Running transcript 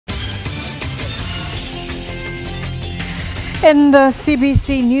In the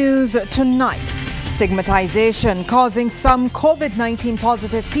CBC News tonight, stigmatization causing some COVID-19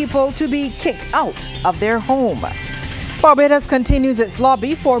 positive people to be kicked out of their home. Barbados continues its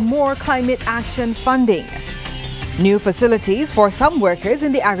lobby for more climate action funding. New facilities for some workers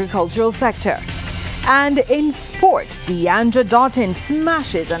in the agricultural sector. And in sports, Deandra Doughton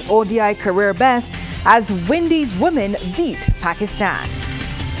smashes an ODI career best as Windies women beat Pakistan.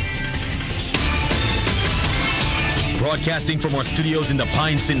 Broadcasting from our studios in the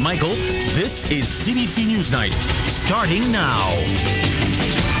Pine St. Michael, this is CBC NewsNight, starting now.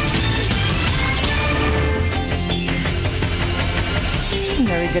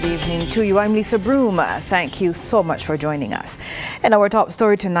 Very good evening to you. I'm Lisa Broom. Thank you so much for joining us. In our top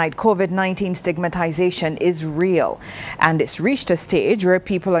story tonight, COVID-19 stigmatization is real, and it's reached a stage where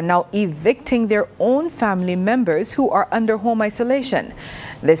people are now evicting their own family members who are under home isolation.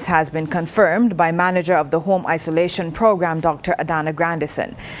 This has been confirmed by manager of the home isolation program, Dr. Adana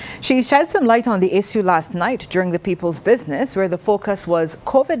Grandison. She shed some light on the issue last night during the People's Business, where the focus was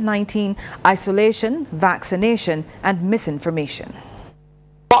COVID-19 isolation, vaccination, and misinformation.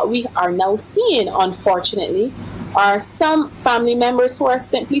 What we are now seeing, unfortunately, are some family members who are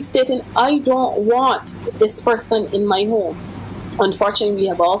simply stating, I don't want this person in my home. Unfortunately, we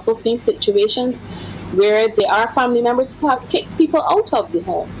have also seen situations where there are family members who have kicked people out of the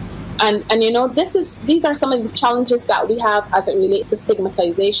home. And you know, these are some of the challenges that we have as it relates to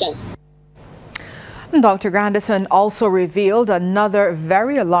stigmatization. Dr. Grandison also revealed another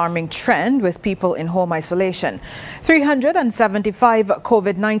very alarming trend with people in home isolation. 375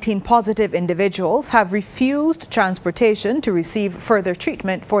 COVID-19 positive individuals have refused transportation to receive further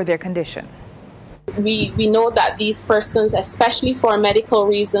treatment for their condition. We know that these persons, especially for medical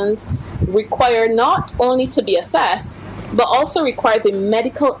reasons, require not only to be assessed, but also require the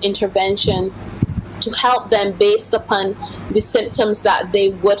medical intervention to help them based upon the symptoms that they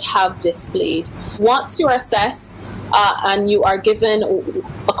would have displayed. Once you're assessed and you are given,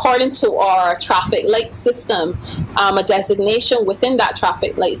 according to our traffic light system, a designation within that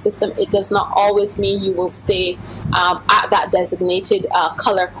traffic light system, it does not always mean you will stay at that designated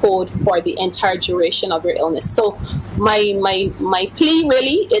color code for the entire duration of your illness. So my plea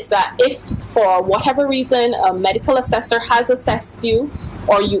really is that if for whatever reason a medical assessor has assessed you,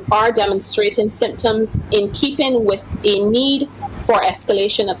 or you are demonstrating symptoms in keeping with a need for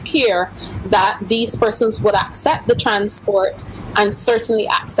escalation of care, that these persons would accept the transport and certainly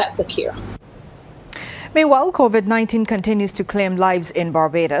accept the care. Meanwhile, COVID-19 continues to claim lives in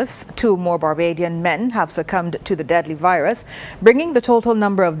Barbados. 2 more Barbadian men have succumbed to the deadly virus, bringing the total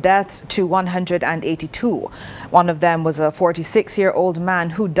number of deaths to 182. One of them was a 46-year-old man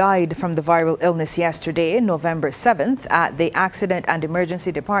who died from the viral illness yesterday, November 7th, at the Accident and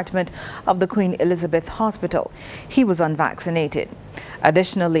Emergency Department of the Queen Elizabeth Hospital. He was unvaccinated.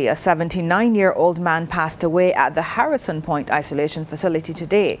 Additionally, a 79-year-old man passed away at the Harrison Point Isolation Facility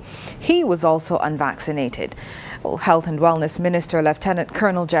today. He was also unvaccinated. Well, Health and Wellness Minister Lieutenant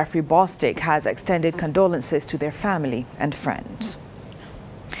Colonel Jeffrey Bostick has extended condolences to their family and friends.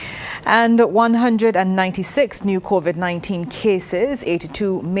 And 196 new COVID-19 cases,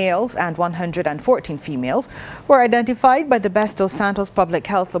 82 males and 114 females, were identified by the Best dos Santos Public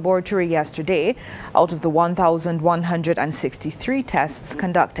Health Laboratory yesterday out of the 1,163 tests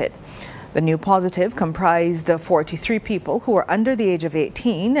conducted. The new positive comprised 43 people who were under the age of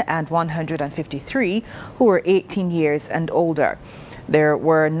 18 and 153 who were 18 years and older. There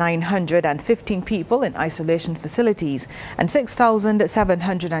were 915 people in isolation facilities and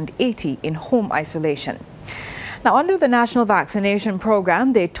 6,780 in home isolation. Now, under the National Vaccination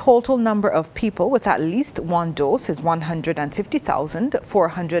Program, the total number of people with at least 1 dose is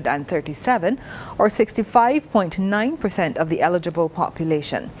 150,437, or 65.9% of the eligible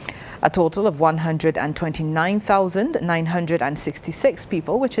population. A total of 129,966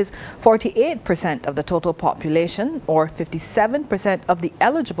 people, which is 48% of the total population, or 57% of the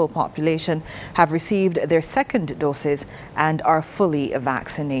eligible population, have received their second doses and are fully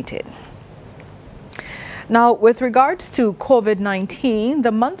vaccinated. Now, with regards to COVID-19,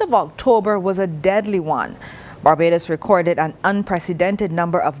 the month of October was a deadly one. Barbados recorded an unprecedented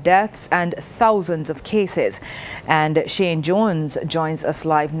number of deaths and thousands of cases. And Shane Jones joins us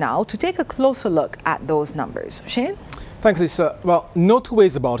live now to take a closer look at those numbers. Shane? Thanks, Lisa. Well, no two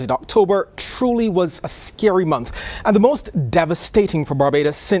ways about it. October truly was a scary month and the most devastating for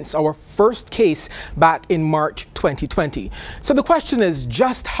Barbados since our first case back in March 2020. So the question is,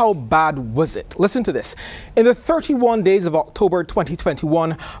 just how bad was it? Listen to this. In the 31 days of October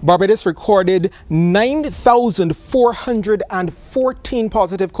 2021, Barbados recorded 9,414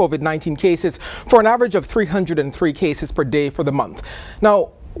 positive COVID-19 cases for an average of 303 cases per day for the month.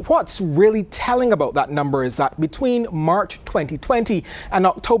 Now, what's really telling about that number is that between March 2020 and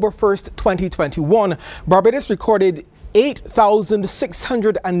October 1st, 2021, Barbados recorded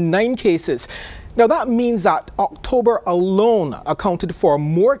 8,609 cases. Now that means that October alone accounted for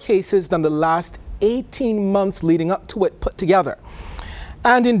more cases than the last 18 months leading up to it put together.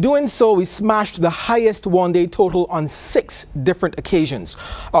 And in doing so, we smashed the highest one-day total on 6 different occasions.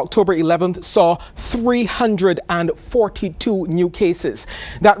 October 11th saw 342 new cases.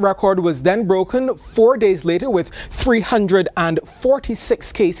 That record was then broken 4 days later with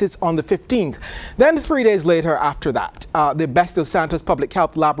 346 cases on the 15th. Then 3 days later after that, the Best of Santos Public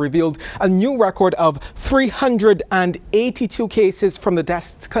Health Lab revealed a new record of 382 cases from the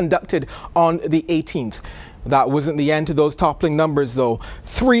tests conducted on the 18th. That wasn't the end to those toppling numbers though.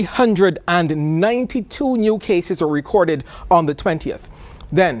 392 new cases were recorded on the 20th.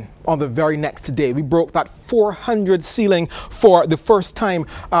 Then, on the very next day, we broke that 400 ceiling for the first time,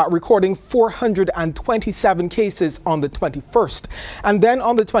 recording 427 cases on the 21st. And then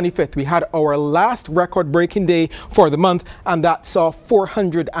on the 25th, we had our last record-breaking day for the month, and that saw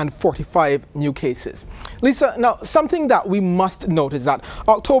 445 new cases. Lisa, now something that we must note is that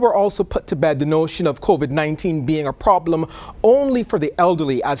October also put to bed the notion of COVID-19 being a problem only for the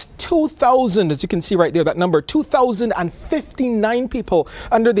elderly, as 2,000, as you can see right there, that number, 2,059 people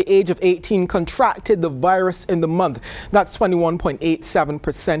under the age of 18 contracted the virus in the month. That's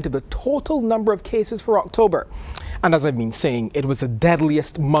 21.87% of the total number of cases for October. And as I've been saying, it was the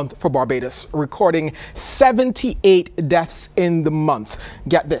deadliest month for Barbados, recording 78 deaths in the month.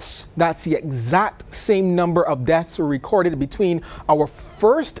 Get this, that's the exact same number of deaths were recorded between our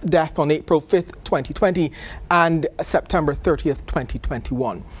first death on April 5th, 2020 and September 30th,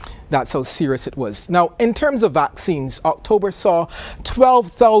 2021. That's how serious it was. Now, in terms of vaccines, October saw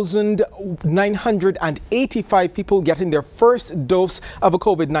 12,985 people getting their first dose of a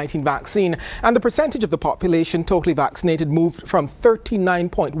COVID-19 vaccine, and the percentage of the population totally vaccinated moved from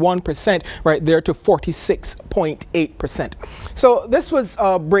 39.1% right there to 46.8%. So this was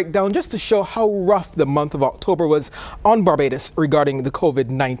a breakdown just to show how rough the month of October was on Barbados regarding the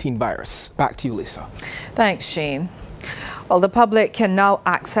COVID-19 virus. Back to you, Lisa. Thanks, Shane. Well, the public can now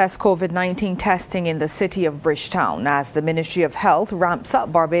access COVID-19 testing in the city of Bridgetown as the Ministry of Health ramps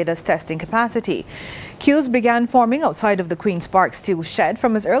up Barbados' testing capacity. Queues began forming outside of the Queen's Park Steel Shed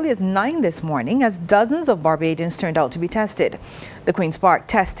from as early as 9 this morning as dozens of Barbadians turned out to be tested. The Queen's Park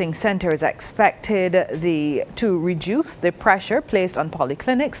Testing Centre is expected to reduce the pressure placed on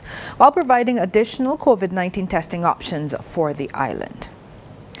polyclinics while providing additional COVID-19 testing options for the island.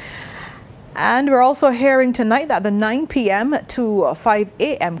 And we're also hearing tonight that the 9 p.m. to 5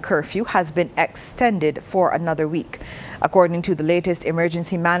 a.m. curfew has been extended for another week. According to the latest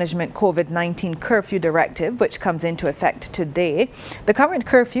Emergency Management COVID-19 Curfew Directive, which comes into effect today, the current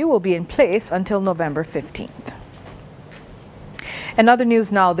curfew will be in place until November 15th. In other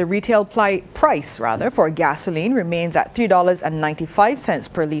news now, the retail price for gasoline remains at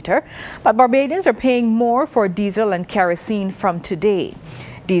 $3.95 per litre, but Barbadians are paying more for diesel and kerosene from today.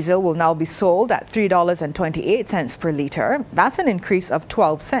 Diesel will now be sold at $3.28 per litre. That's an increase of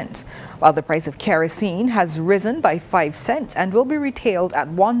 12 cents, while the price of kerosene has risen by 5 cents and will be retailed at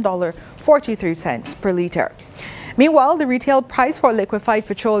 $1.43 per litre. Meanwhile, the retail price for liquefied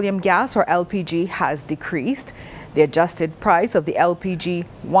petroleum gas, or LPG, has decreased. The adjusted price of the LPG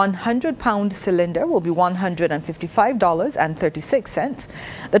 100-pound cylinder will be $155.36.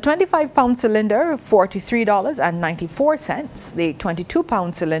 The 25-pound cylinder, $43.94. The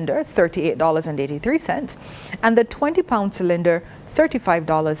 22-pound cylinder, $38.83. And the 20-pound cylinder,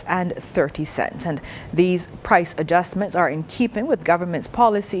 $35.30. And these price adjustments are in keeping with government's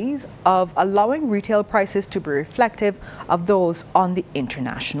policies of allowing retail prices to be reflective of those on the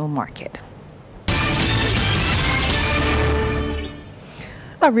international market.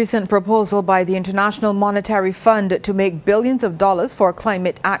 A recent proposal by the International Monetary Fund to make billions of dollars for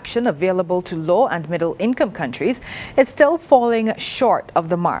climate action available to low and middle income countries is still falling short of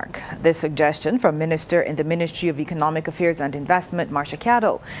the mark. This suggestion from Minister in the Ministry of Economic Affairs and Investment, Marcia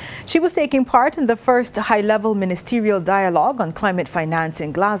Cadell. She was taking part in the first high-level ministerial dialogue on climate finance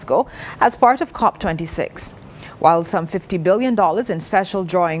in Glasgow as part of COP26. While some $50 billion in special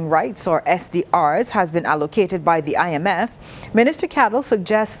drawing rights, or SDRs, has been allocated by the IMF, Minister Cattle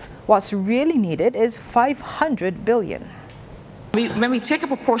suggests what's really needed is $500 billion. When we take a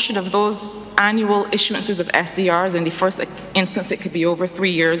proportion of those annual issuances of SDRs, in the first instance it could be over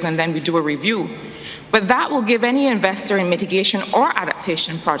 3 years, and then we do a review. But that will give any investor in mitigation or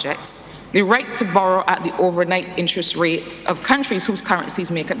adaptation projects the right to borrow at the overnight interest rates of countries whose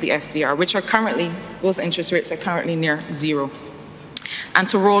currencies make up the SDR, which are currently, those interest rates are currently near zero. And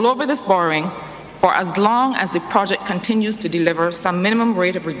to roll over this borrowing for as long as the project continues to deliver some minimum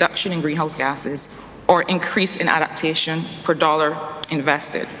rate of reduction in greenhouse gases or increase in adaptation per dollar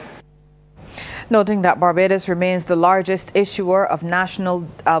invested. Noting that Barbados remains the largest issuer of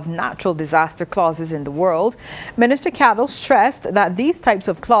natural disaster clauses in the world, Minister Cattle stressed that these types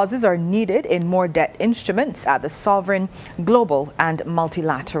of clauses are needed in more debt instruments at the sovereign, global and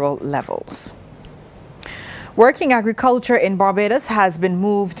multilateral levels. Working agriculture in Barbados has been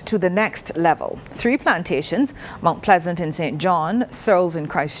moved to the next level. 3 plantations, Mount Pleasant in St. John, Searles in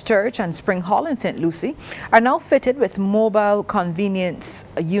Christchurch and Spring Hall in St. Lucie, are now fitted with mobile convenience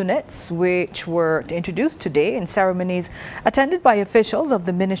units, which were introduced today in ceremonies attended by officials of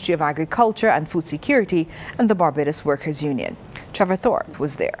the Ministry of Agriculture and Food Security and the Barbados Workers Union. Trevor Thorpe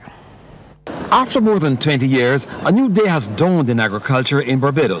was there. After more than 20 years, a new day has dawned in agriculture in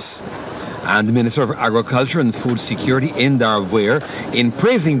Barbados. And the Minister of Agriculture and Food Security, Indar Ware, in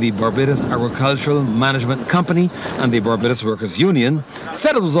praising the Barbados Agricultural Management Company and the Barbados Workers Union,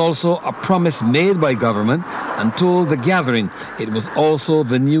 said it was also a promise made by government and told the gathering it was also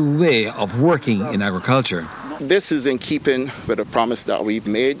the new way of working in agriculture. This is in keeping with a promise that we've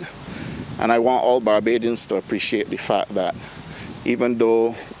made, and I want all Barbadians to appreciate the fact that even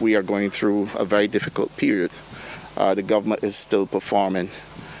though we are going through a very difficult period, the government is still performing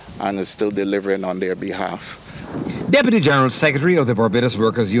and is still delivering on their behalf. Deputy General Secretary of the Barbados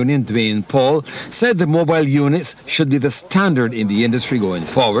Workers Union, Dwayne Paul, said the mobile units should be the standard in the industry going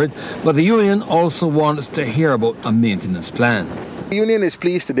forward, but the union also wants to hear about a maintenance plan. The union is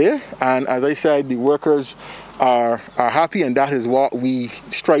pleased today, and as I said, the workers are happy, and that is what we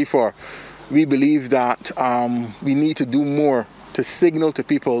strive for. We believe that we need to do more to signal to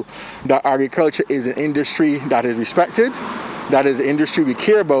people that agriculture is an industry that is respected, that is an industry we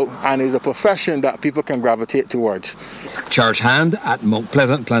care about, and is a profession that people can gravitate towards. Charge hand at Mount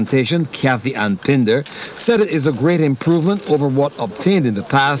Pleasant Plantation, Kathy Ann Pinder, said it is a great improvement over what obtained in the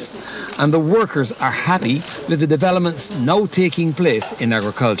past, and the workers are happy with the developments now taking place in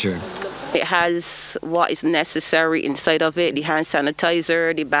agriculture. It has what is necessary inside of it, the hand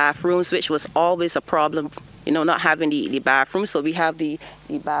sanitizer, the bathrooms, which was always a problem, you know, not having the bathroom. So we have the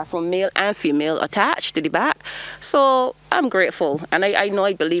bathroom, male and female, attached to the back. So I'm grateful, and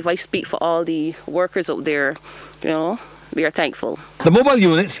I believe I speak for all the workers out there, you know. We are thankful. The mobile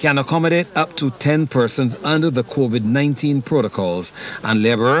units can accommodate up to 10 persons under the COVID-19 protocols, and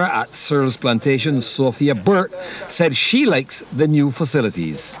laborer at Searles Plantation, Sophia Burke, said she likes the new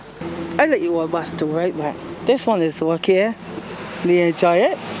facilities. I let you all bus to right back. This one is okay. We enjoy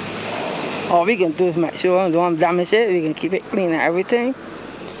it. All we can do is make sure we don't damage it. We can keep it clean and everything.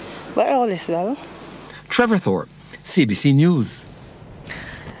 But all is well. Trevor Thorpe, CBC News.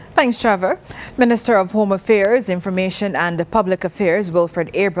 Thanks, Trevor. Minister of Home Affairs, Information and Public Affairs, Wilfred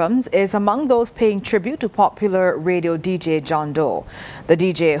Abrams, is among those paying tribute to popular radio DJ John Doe. The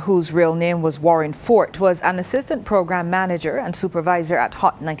DJ, whose real name was Warren Fort, was an assistant program manager and supervisor at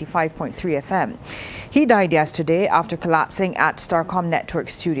Hot 95.3 FM. He died yesterday after collapsing at Starcom Network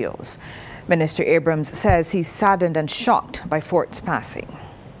Studios. Minister Abrams says he's saddened and shocked by Fort's passing.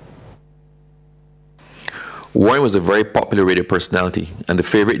 Warren was a very popular radio personality and the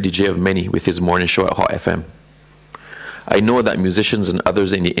favorite DJ of many with his morning show at Hot FM. I know that musicians and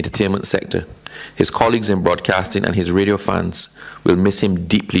others in the entertainment sector, his colleagues in broadcasting and his radio fans will miss him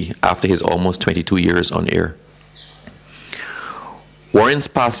deeply after his almost 22 years on air. Warren's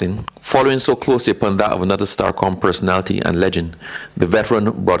passing, following so closely upon that of another Starcom personality and legend, the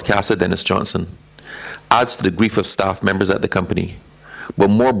veteran broadcaster Dennis Johnson, adds to the grief of staff members at the company, but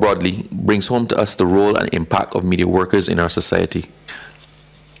more broadly brings home to us the role and impact of media workers in our society.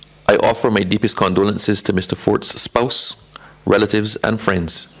 I offer my deepest condolences to Mr. Fort's spouse, relatives and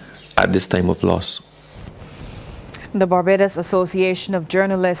friends at this time of loss. The Barbados Association of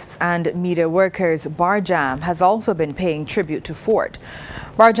Journalists and Media Workers, BARJAM, has also been paying tribute to Fort.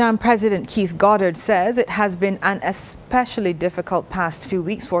 BARJAM President Keith Goddard says it has been an especially difficult past few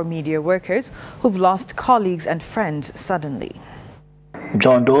weeks for media workers who've lost colleagues and friends suddenly.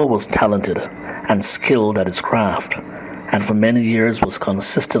 John Doe was talented and skilled at his craft, and for many years was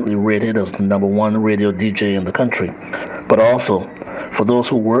consistently rated as the #1 radio DJ in the country. But also, for those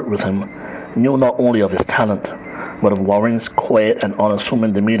who worked with him, knew not only of his talent, but of Warren's quiet and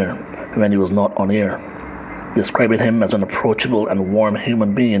unassuming demeanor when he was not on air, describing him as an approachable and warm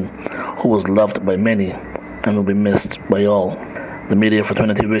human being who was loved by many and will be missed by all. The media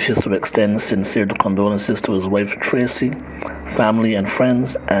fraternity wishes to extend sincere condolences to his wife Tracy, family and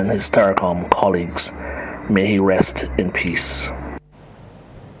friends, and his Starcom colleagues. May he rest in peace.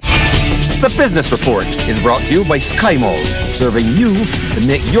 The Business Report is brought to you by Sky Mall, serving you to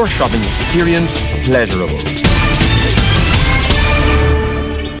make your shopping experience pleasurable.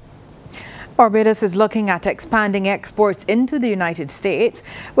 Barbados is looking at expanding exports into the United States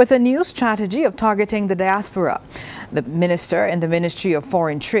with a new strategy of targeting the diaspora. The minister in the Ministry of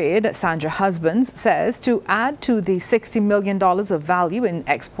Foreign Trade, Sandra Husbands, says to add to the $60 million of value in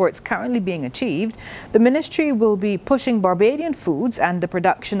exports currently being achieved, the ministry will be pushing Barbadian foods and the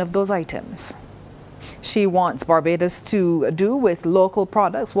production of those items. She wants Barbados to do with local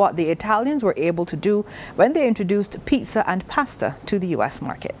products what the Italians were able to do when they introduced pizza and pasta to the U.S.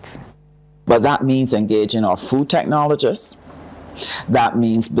 markets. But that means engaging our food technologists. That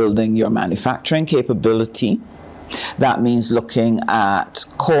means building your manufacturing capability. That means looking at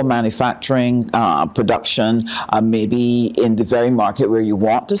co-manufacturing production, maybe in the very market where you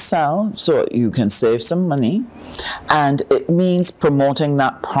want to sell, so you can save some money. And it means promoting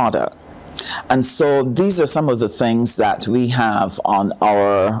that product. And so these are some of the things that we have on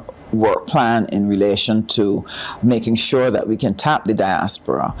our work plan in relation to making sure that we can tap the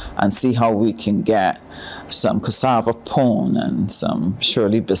diaspora and see how we can get some cassava pone and some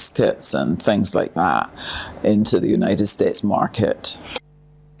Shirley biscuits and things like that into the United States market.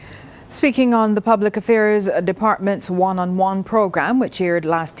 Speaking on the Public Affairs Department's one-on-one program, which aired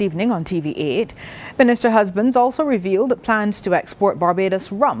last evening on TV8, Minister Husbands also revealed plans to export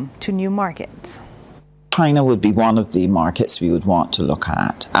Barbados rum to new markets. China would be one of the markets we would want to look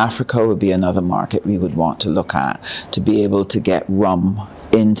at. Africa would be another market we would want to look at to be able to get rum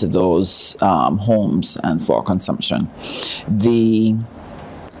into those homes and for consumption. The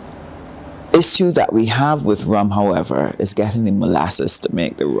issue that we have with rum, however, is getting the molasses to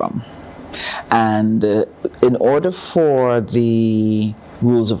make the rum. And in order for the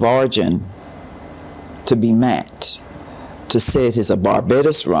rules of origin to be met, to say it is a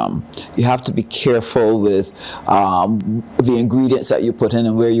Barbados rum, you have to be careful with the ingredients that you put in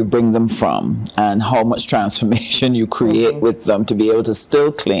and where you bring them from and how much transformation you create with them to be able to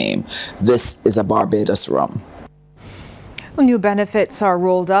still claim this is a Barbados rum. Well, new benefits are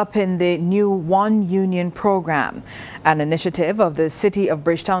rolled up in the new One Union program, an initiative of the City of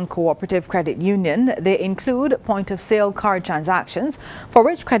Bridgetown Cooperative Credit Union. They include point-of-sale card transactions for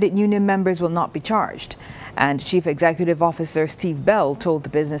which credit union members will not be charged. And Chief Executive Officer Steve Bell told the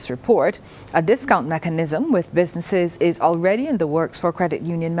Business Report a discount mechanism with businesses is already in the works for credit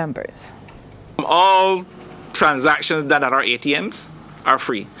union members. All transactions done at our ATMs are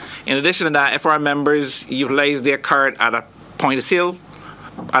free. In addition to that, if our members utilize their card at a point of sale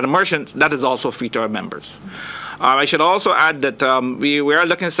at a merchant, that is also free to our members. I should also add that we are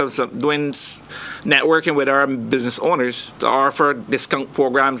looking at doing networking with our business owners to offer discount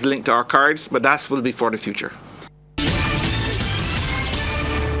programs linked to our cards, but that will be for the future.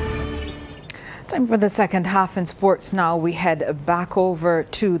 Time for the second half in sports now. We head back over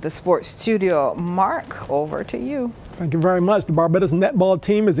to the sports studio. Mark, over to you. Thank you very much. The Barbados netball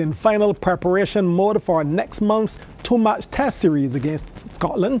team is in final preparation mode for next month's two-match test series against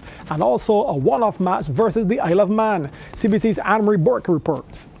Scotland and also a one-off match versus the Isle of Man. CBC's Anne-Marie Burke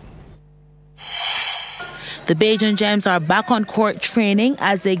reports. The Bajan Gems are back on court training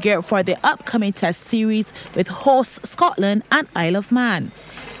as they gear for the upcoming test series with hosts Scotland and Isle of Man.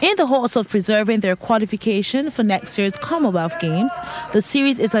 In the hopes of preserving their qualification for next year's Commonwealth Games, the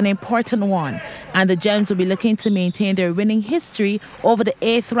series is an important one, and the Gems will be looking to maintain their winning history over the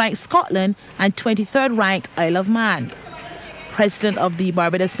 8th-ranked Scotland and 23rd-ranked Isle of Man. President of the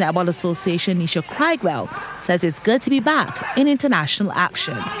Barbados Netball Association, Nisha Craigbell, says it's good to be back in international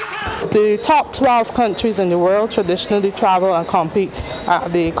action. The top 12 countries in the world traditionally travel and compete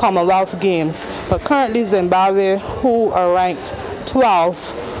at the Commonwealth Games, but currently Zimbabwe, who are ranked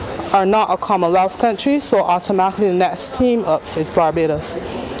 12, are not a Commonwealth country, so automatically the next team up is Barbados.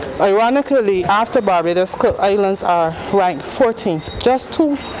 Ironically, after Barbados, Cook Islands are ranked 14th, just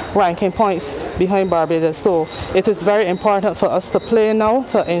 2 ranking points behind Barbados. So it is very important for us to play now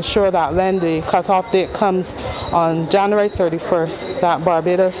to ensure that when the cutoff date comes on January 31st, that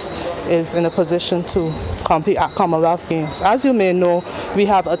Barbados is in a position to compete at Commonwealth Games. As you may know, we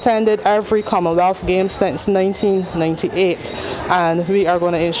have attended every Commonwealth Games since 1998, and we are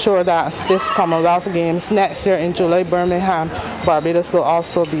going to ensure that this Commonwealth Games next year in July, Birmingham, Barbados will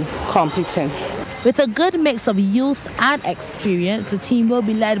also be competing. With a good mix of youth and experience, the team will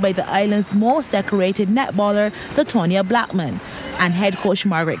be led by the island's most decorated netballer, Latonia Blackman, and head coach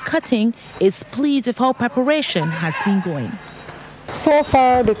Margaret Cutting is pleased with how preparation has been going. So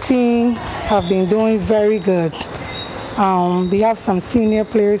far, the team have been doing very good. We have some senior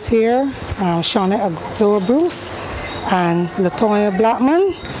players here, Shauna Zoe Bruce and Latoya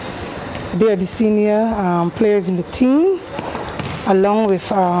Blackman. They are the senior players in the team, along with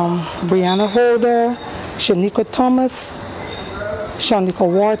Brianna Holder, Shanika Thomas, Shanika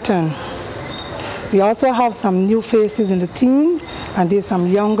Wharton. We also have some new faces in the team, and there's some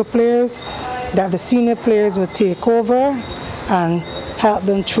younger players that the senior players will take over and help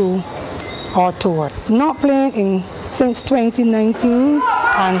them through our tour. Not playing since 2019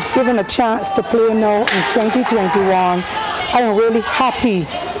 and given a chance to play now in 2021, I am really happy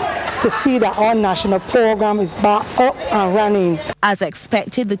to see that our national program is back up and running. As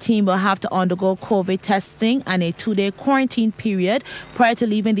expected, the team will have to undergo COVID testing and a 2-day quarantine period prior to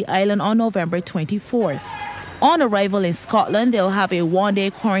leaving the island on November 24th. On arrival in Scotland, they'll have a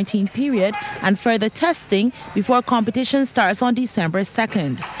 1-day quarantine period and further testing before competition starts on December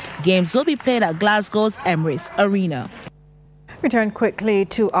 2nd. Games will be played at Glasgow's Emirates Arena. Return quickly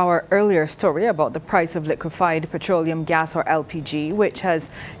to our earlier story about the price of liquefied petroleum gas, or LPG, which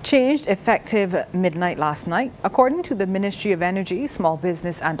has changed effective midnight last night. According to the Ministry of Energy, Small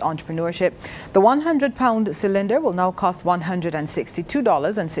Business and Entrepreneurship, the 100-pound cylinder will now cost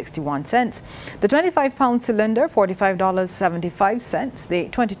 $162.61. The 25-pound cylinder, $45.75. The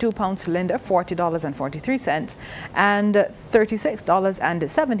 22-pound cylinder, $40.43. And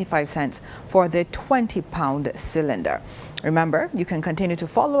 $36.75 for the 20-pound cylinder. Remember, you can continue to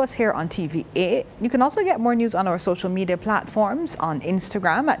follow us here on TVA. You can also get more news on our social media platforms, on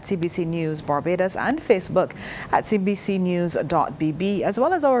Instagram at CBC News Barbados and Facebook at cbcnews.bb, as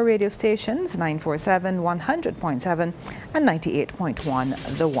well as our radio stations 947, 100.7 and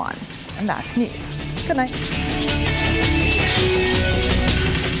 98.1 The One. And that's news. Good night.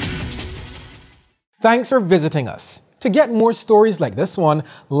 Thanks for visiting us. To get more stories like this one,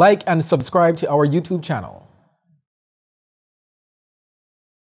 like and subscribe to our YouTube channel.